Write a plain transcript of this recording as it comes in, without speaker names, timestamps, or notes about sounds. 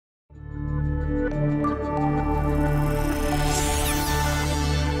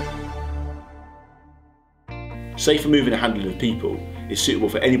Safer moving and handling of people is suitable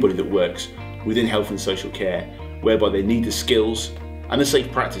for anybody that works within health and social care, whereby they need the skills and the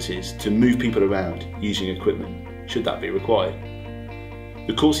safe practices to move people around using equipment, should that be required.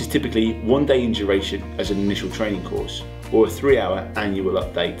 The course is typically 1 day in duration as an initial training course, or a 3-hour annual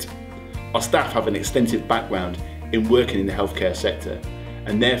update. Our staff have an extensive background in working in the healthcare sector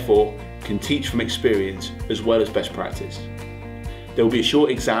and therefore can teach from experience as well as best practice. There will be a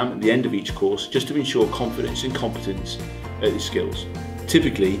short exam at the end of each course just to ensure confidence and competence at the skills.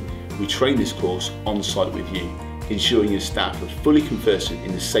 Typically, we train this course on site with you, ensuring your staff are fully conversant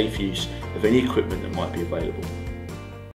in the safe use of any equipment that might be available.